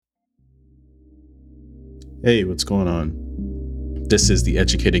Hey, what's going on? This is the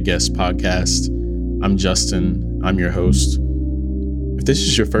Educated Guest Podcast. I'm Justin. I'm your host. If this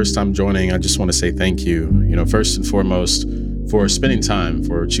is your first time joining, I just want to say thank you. First and foremost, for spending time,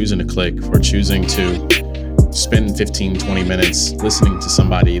 for choosing to click, for choosing to spend 15, 20 minutes listening to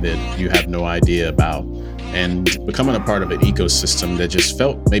somebody that you have no idea about and becoming a part of an ecosystem that just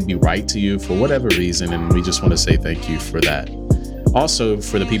felt maybe right to you for whatever reason. And we just want to say thank you for that. Also,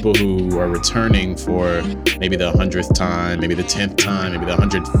 for the people who are returning for maybe the 100th time, maybe the 10th time, maybe the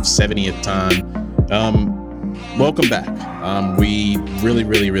 170th time, welcome back. We really,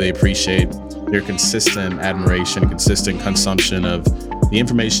 really, really appreciate your consistent admiration, consistent consumption of the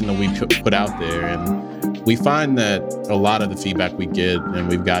information that we put out there. And we find that a lot of the feedback we get and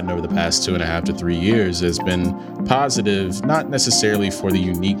we've gotten over the past 2.5 to 3 years has been positive, not necessarily for the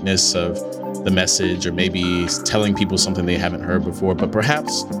uniqueness of the message or maybe telling people something they haven't heard before, but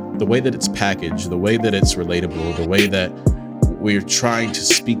perhaps the way that it's packaged, the way that it's relatable, the way that we're trying to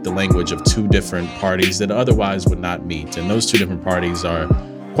speak the language of two different parties that otherwise would not meet. And those two different parties are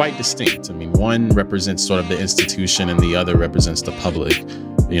quite distinct. I mean, one represents sort of the institution and the other represents the public.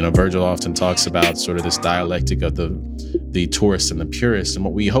 Virgil often talks about sort of this dialectic of the tourist and the purist. And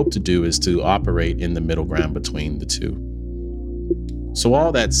what we hope to do is to operate in the middle ground between the two. So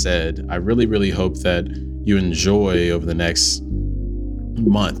all that said, I really, really hope that you enjoy over the next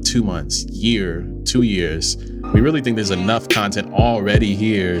month, 2 months, year, 2 years. We really think there's enough content already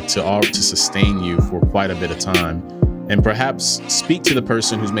here to sustain you for quite a bit of time. And perhaps speak to the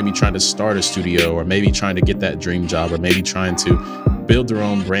person who's maybe trying to start a studio or maybe trying to get that dream job or maybe trying to build their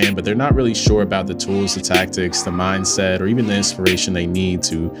own brand, but they're not really sure about the tools, the tactics, the mindset, or even the inspiration they need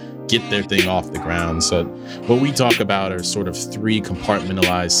to get their thing off the ground. So what we talk about are sort of 3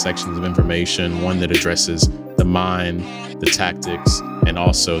 compartmentalized sections of information, one that addresses the mind, the tactics, and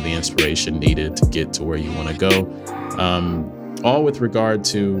also the inspiration needed to get to where you want to go, all with regard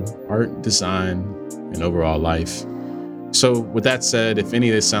to art, design, and overall life. So with that said, if any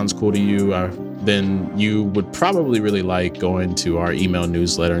of this sounds cool to you, then you would probably really like going to our email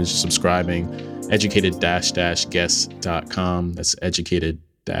newsletter and subscribing, educated-guest.com. That's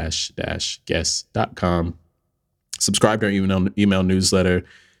educated-guest.com. Subscribe to our email newsletter.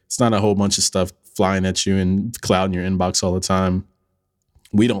 It's not a whole bunch of stuff flying at you and clouding your inbox all the time.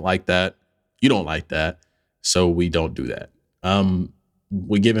 We don't like that. You don't like that. So we don't do that.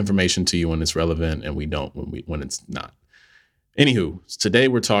 We give information to you when it's relevant and we don't when it's not. Anywho, today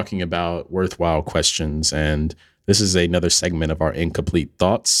we're talking about worthwhile questions, and this is another segment of our Incomplete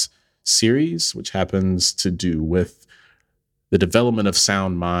Thoughts series, which happens to do with the development of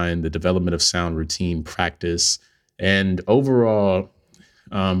sound mind, the development of sound routine practice, and overall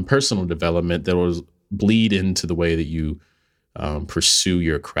personal development that will bleed into the way that you pursue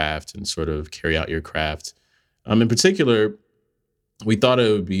your craft and sort of carry out your craft. In particular, we thought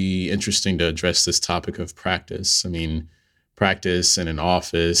it would be interesting to address this topic of practice. I mean, practice in an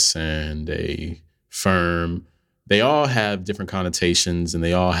office and a firm, they all have different connotations and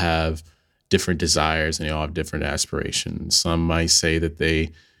they all have different desires and they all have different aspirations. Some might say that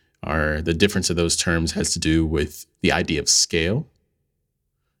the difference of those terms has to do with the idea of scale.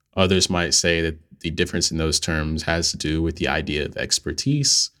 Others might say that the difference in those terms has to do with the idea of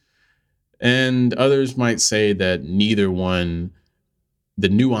expertise. And others might say that neither one, the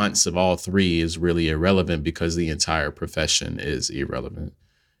nuance of all 3 is really irrelevant because the entire profession is irrelevant.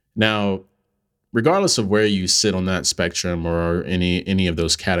 Now, regardless of where you sit on that spectrum or any of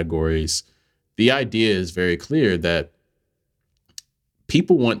those categories, the idea is very clear that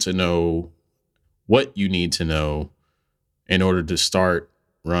people want to know what you need to know in order to start,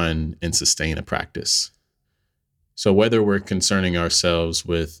 run, and sustain a practice. So whether we're concerning ourselves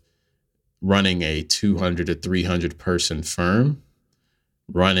with running a 200 to 300 person firm,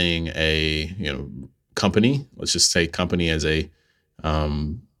 running a company, let's just say company as a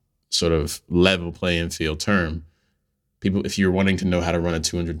sort of level playing field term. People, if you're wanting to know how to run a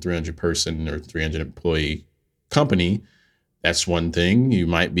 200, 300 person or 300 employee company, that's one thing. You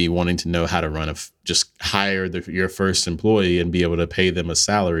might be wanting to know how to just hire your first employee and be able to pay them a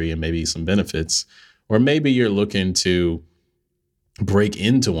salary and maybe some benefits. Or maybe you're looking to break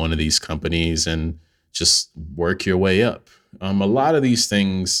into one of these companies and just work your way up. A lot of these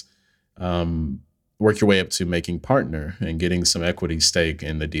things work your way up to making partner and getting some equity stake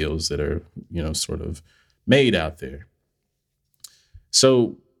in the deals that are, sort of made out there.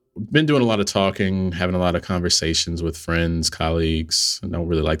 So been doing a lot of talking, having a lot of conversations with friends, colleagues. I don't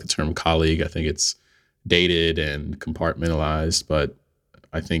really like the term colleague. I think it's dated and compartmentalized, but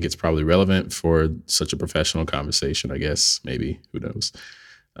I think it's probably relevant for such a professional conversation, I guess, maybe, who knows.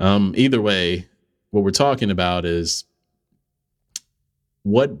 Either way, what we're talking about is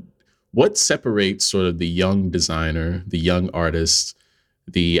what what separates sort of the young designer, the young artist,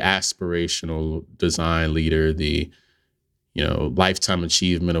 the aspirational design leader, the lifetime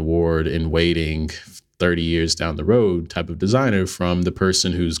achievement award in waiting 30 years down the road type of designer from the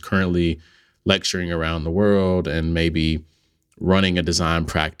person who's currently lecturing around the world and maybe running a design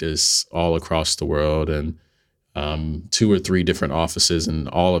practice all across the world and two or three different offices in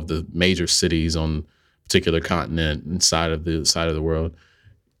all of the major cities on a particular continent and side of the world.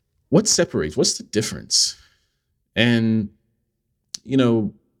 What separates? What's the difference? And you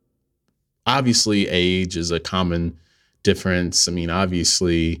know, obviously, age is a common difference. I mean,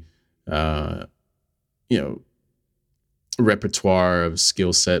 obviously, uh, you know, repertoire of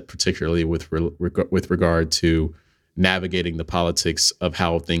skill set, particularly with regard to navigating the politics of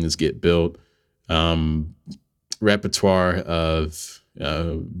how things get built, um, repertoire of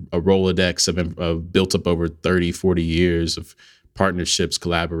a Rolodex of built up over 30, 40 years of partnerships,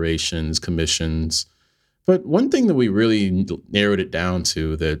 collaborations, commissions. But one thing that we really narrowed it down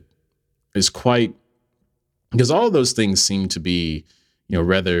to that is quite, because all of those things seem to be,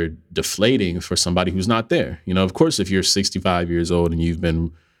 rather deflating for somebody who's not there. Of course, if you're 65 years old and you've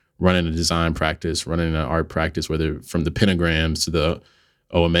been running a design practice, running an art practice, whether from the pentagrams to the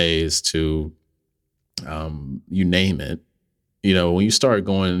OMAs to you name it, when you start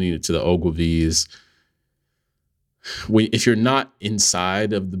going to the Ogilvies, if you're not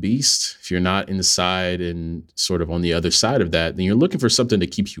inside of the beast, if you're not inside and sort of on the other side of that, then you're looking for something to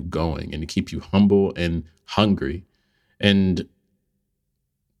keep you going and to keep you humble and hungry. And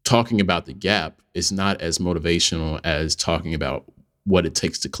talking about the gap is not as motivational as talking about what it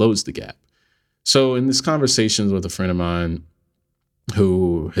takes to close the gap. So in this conversation with a friend of mine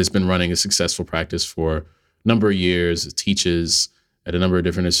who has been running a successful practice for a number of years, teaches at a number of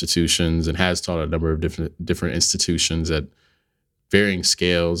different institutions and has taught at a number of different institutions at varying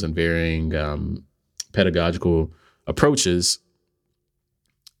scales and varying pedagogical approaches.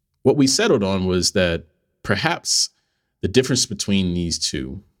 What we settled on was that perhaps the difference between these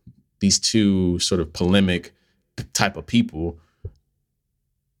two sort of polemic type of people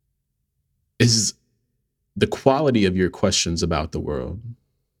is the quality of your questions about the world.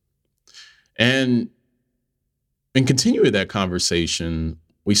 And in continuing that conversation,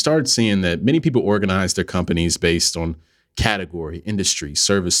 we started seeing that many people organize their companies based on category, industry,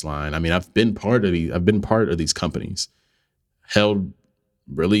 service line. I mean, I've been part of these companies, held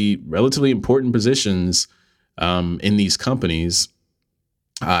really relatively important positions in these companies.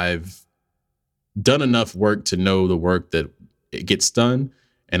 I've done enough work to know the work that it gets done,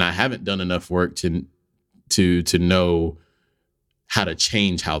 and I haven't done enough work to know how to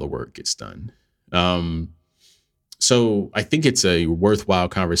change how the work gets done. So I think it's a worthwhile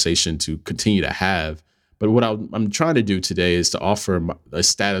conversation to continue to have. But what I'm trying to do today is to offer a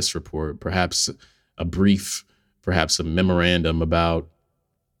status report, perhaps a brief, perhaps a memorandum about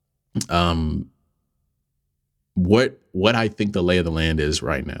what I think the lay of the land is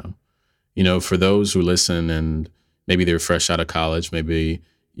right now. For those who listen and maybe they're fresh out of college, maybe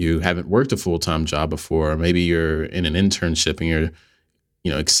you haven't worked a full-time job before, maybe you're in an internship and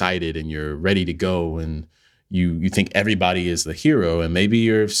you're excited and you're ready to go and you think everybody is the hero, and maybe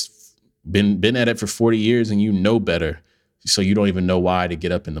you've been at it for 40 years and you know better, so you don't even know why to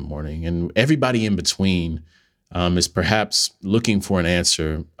get up in the morning. And everybody in between is perhaps looking for an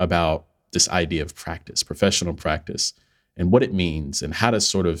answer about this idea of practice, professional practice, and what it means and how to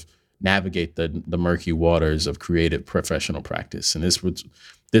sort of navigate the murky waters of creative professional practice. And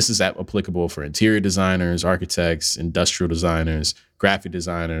this is applicable for interior designers, architects, industrial designers, graphic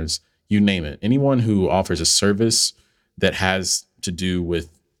designers, you name it. Anyone who offers a service that has to do with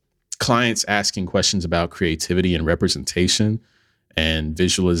clients asking questions about creativity and representation and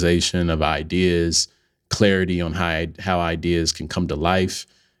visualization of ideas, clarity on how ideas can come to life.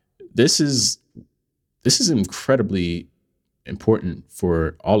 This is incredibly important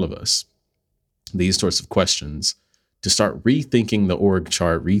for all of us. These sorts of questions, to start rethinking the org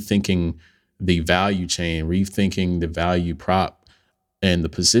chart, rethinking the value chain, rethinking the value prop and the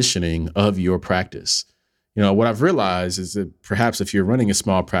positioning of your practice. What I've realized is that perhaps if you're running a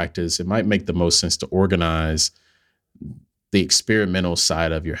small practice, it might make the most sense to organize the experimental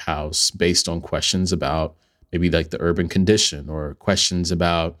side of your house based on questions about maybe like the urban condition, or questions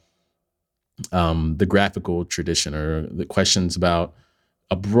about the graphical tradition, or the questions about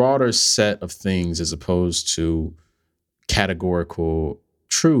a broader set of things as opposed to categorical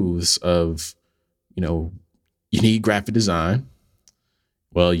truths of, you need graphic design.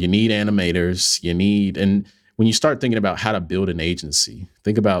 Well, you need animators, and when you start thinking about how to build an agency,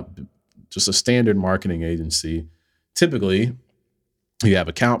 think about just a standard marketing agency, typically you have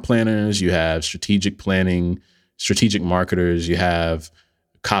account planners, you have strategic planning, strategic marketers, you have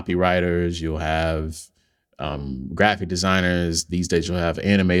copywriters, you'll have graphic designers. These days, you'll have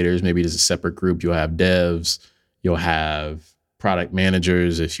animators. Maybe there's a separate group. You'll have devs. You'll have product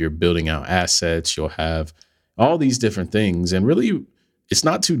managers if you're building out assets. You'll have all these different things. And really, it's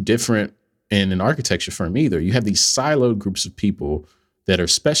not too different in an architecture firm either. You have these siloed groups of people that are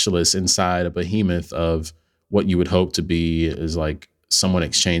specialists inside a behemoth of what you would hope to be is like someone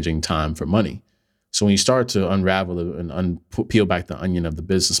exchanging time for money. So when you start to unravel and peel back the onion of the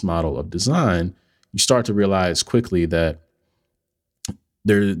business model of design, you start to realize quickly that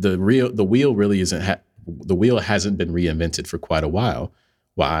the wheel hasn't been reinvented for quite a while.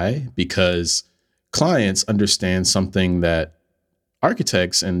 Why? Because clients understand something that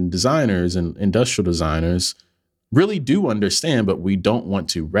architects and designers and industrial designers really do understand, but we don't want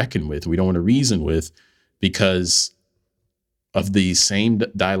to reckon with, we don't want to reason with, because of the same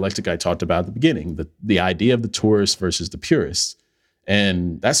dialectic I talked about at the beginning, the idea of the tourist versus the purist.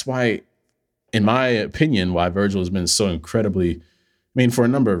 And that's why, in my opinion, why Virgil has been so incredibly, I mean, for a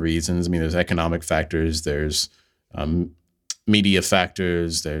number of reasons. I mean, there's economic factors, there's media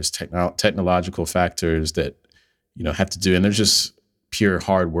factors, there's technological factors that, have to do, and there's just pure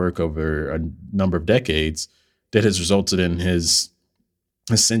hard work over a number of decades that has resulted in his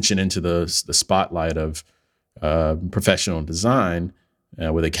ascension into the spotlight of professional design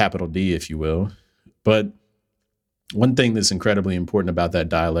with a capital D, if you will. But one thing that's incredibly important about that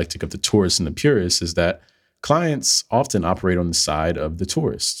dialectic of the tourist and the purist is that clients often operate on the side of the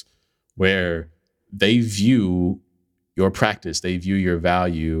tourist, where they view your practice, they view your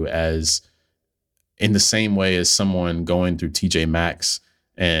value as in the same way as someone going through TJ Maxx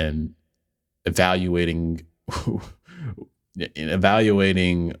and evaluating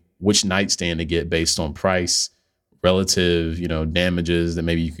which nightstand to get based on price, relative, damages that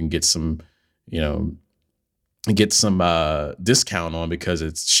maybe you can get some discount on because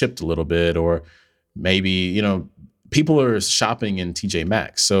it's shipped a little bit, or maybe, people are shopping in TJ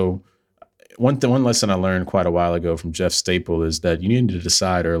Maxx. So one lesson I learned quite a while ago from Jeff Staple is that you need to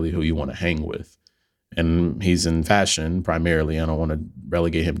decide early who you want to hang with. And he's in fashion primarily. I don't want to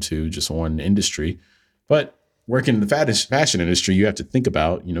relegate him to just one industry, but working in the fashion industry, you have to think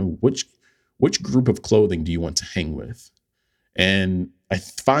about, which group of clothing do you want to hang with? And I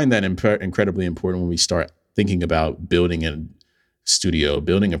find that incredibly important when we start thinking about building a studio,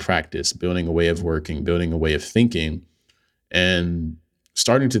 building a practice, building a way of working, building a way of thinking, and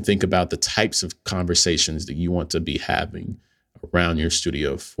starting to think about the types of conversations that you want to be having around your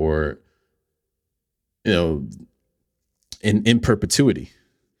studio for, in perpetuity.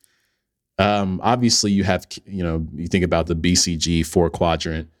 Obviously you have, you think about the BCG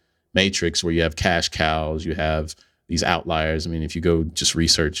 4-quadrant matrix where you have cash cows, you have these outliers. I mean, if you go just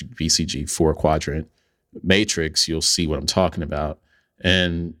research BCG 4-quadrant matrix, you'll see what I'm talking about.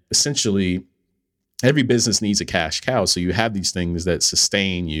 And essentially every business needs a cash cow. So you have these things that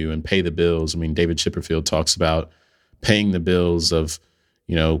sustain you and pay the bills. I mean, David Chipperfield talks about paying the bills of,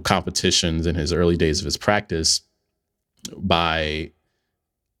 competitions in his early days of his practice by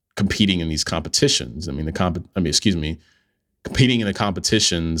competing in these competitions. I mean, competing in the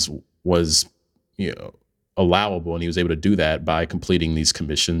competitions was, allowable, and he was able to do that by completing these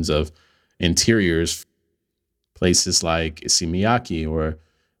commissions of interiors, places like Issey Miyake or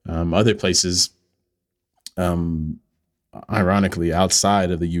other places, ironically, outside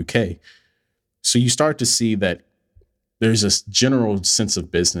of the UK. So you start to see that there's a general sense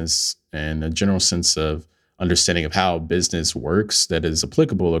of business and a general sense of understanding of how business works that is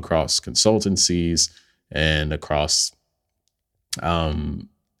applicable across consultancies and across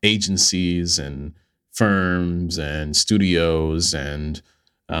agencies and firms and studios. And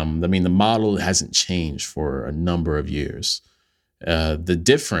the model hasn't changed for a number of years. The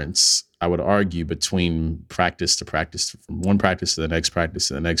difference, I would argue, between practice to practice, from one practice to the next practice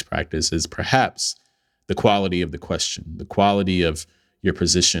to the next practice, is perhaps the quality of the question, the quality of your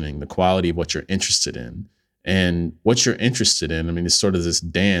positioning, the quality of what you're interested in. And what you're interested in, it's sort of this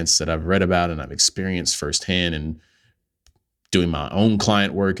dance that I've read about and I've experienced firsthand in doing my own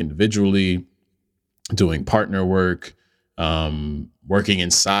client work individually, doing partner work, working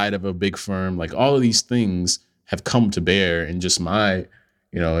inside of a big firm. Like, all of these things have come to bear in just my,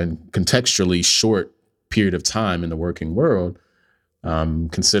 in contextually short period of time in the working world,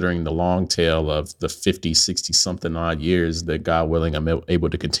 considering the long tail of the 50, 60 something odd years that, God willing, I'm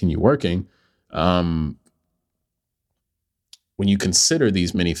able to continue working. When you consider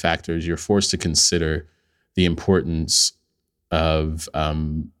these many factors, you're forced to consider the importance of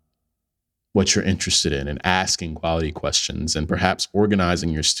what you're interested in and asking quality questions and perhaps organizing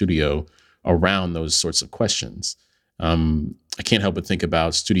your studio around those sorts of questions. I can't help but think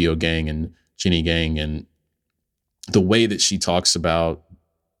about Studio Gang and Jeannie Gang and the way that she talks about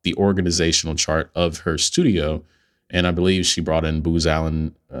the organizational chart of her studio. And I believe she brought in Booz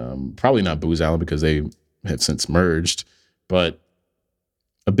Allen, probably not Booz Allen because they have since merged, but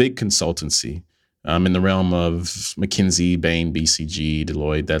a big consultancy in the realm of McKinsey, Bain, BCG,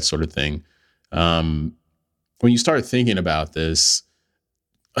 Deloitte, that sort of thing. When you start thinking about this,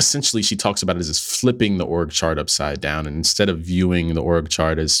 essentially she talks about it as flipping the org chart upside down. And instead of viewing the org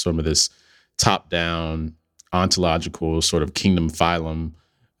chart as some of this top-down, ontological sort of kingdom phylum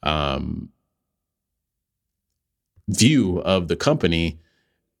view of the company,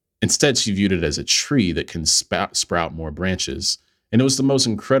 instead she viewed it as a tree that can sprout more branches. And it was the most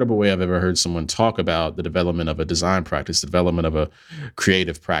incredible way I've ever heard someone talk about the development of a design practice, the development of a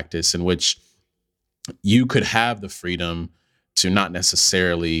creative practice, in which you could have the freedom to not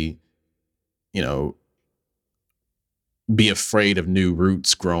necessarily, be afraid of new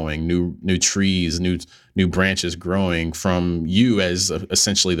roots growing, new trees, new branches growing from you as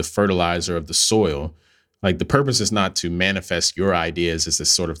essentially the fertilizer of the soil. Like, the purpose is not to manifest your ideas as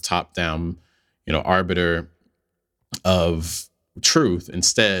this sort of top-down, arbiter of truth.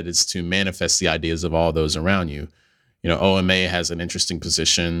 Instead, it's to manifest the ideas of all those around you. OMA has an interesting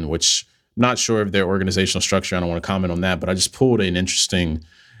position, which I'm not sure of their organizational structure. I don't want to comment on that, but I just pulled an interesting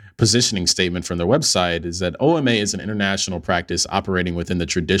positioning statement from their website, is that OMA is an international practice operating within the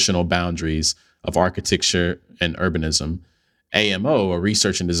traditional boundaries of architecture and urbanism. AMO, a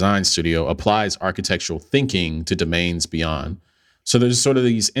research and design studio, applies architectural thinking to domains beyond. So there's sort of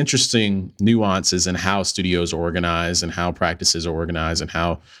these interesting nuances in how studios are organized and how practices are organized and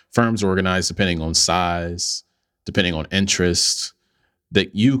how firms are organized depending on size, depending on interest,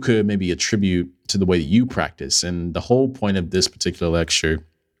 that you could maybe attribute to the way that you practice. And the whole point of this particular lecture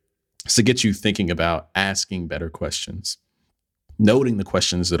is to get you thinking about asking better questions, noting the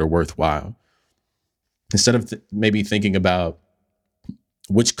questions that are worthwhile. Instead of maybe thinking about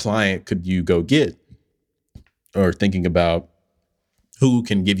which client could you go get, or thinking about who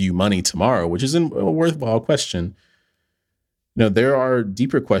can give you money tomorrow, which is a worthwhile question. There are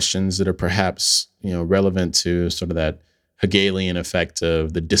deeper questions that are perhaps, relevant to sort of that Hegelian effect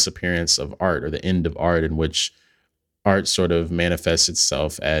of the disappearance of art, or the end of art, in which art sort of manifests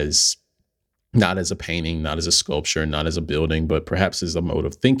itself as not as a painting, not as a sculpture, not as a building, but perhaps as a mode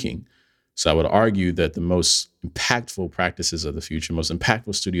of thinking. So I would argue that the most impactful practices of the future, most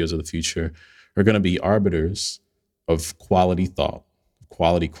impactful studios of the future, are going to be arbiters of quality thought,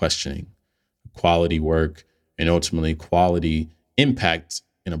 quality questioning, quality work, and ultimately quality impact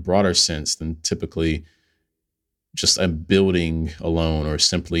in a broader sense than typically just a building alone, or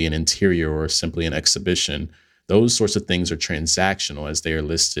simply an interior, or simply an exhibition. Those sorts of things are transactional, as they are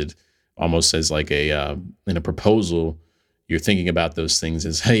listed almost as like in a proposal. You're thinking about those things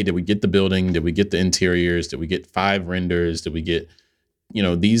as, hey, did we get the building? Did we get the interiors? Did we get 5 renders? Did we get,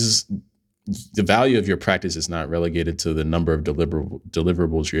 the value of your practice is not relegated to the number of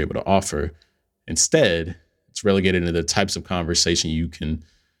deliverables you're able to offer. Instead, it's relegated into the types of conversation you can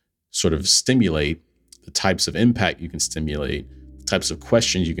sort of stimulate, the types of impact you can stimulate, the types of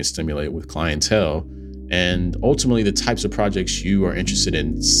questions you can stimulate with clientele, and ultimately the types of projects you are interested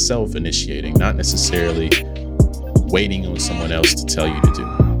in self-initiating, not necessarily waiting on someone else to tell you to do.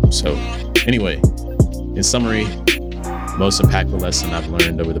 So anyway, in summary, the most impactful lesson I've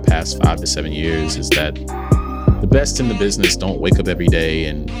learned over the past 5 to 7 years is that the best in the business don't wake up every day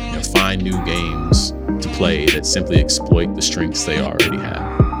and find new games to play that simply exploit the strengths they already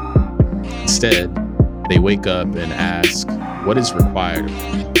have. Instead, they wake up and ask, what is required of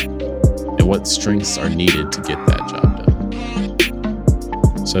me, and what strengths are needed to get that job done.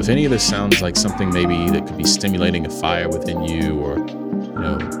 So if any of this sounds like something maybe that could be stimulating a fire within you, or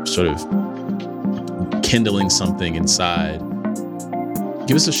sort of kindling something inside,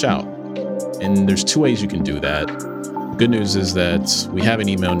 give us a shout. And there's 2 ways you can do that. The good news is that we have an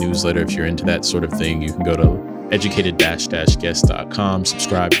email newsletter. If you're into that sort of thing, you can go to educated-guest.com,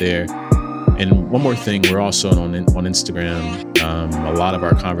 subscribe there. And one more thing, we're also on Instagram. A lot of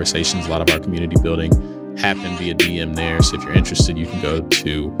our conversations, a lot of our community building happen via DM there. So if you're interested, you can go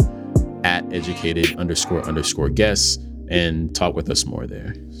to @educated__guests and talk with us more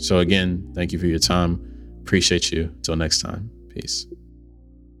there. So again, thank you for your time. Appreciate you. Till next time. Peace.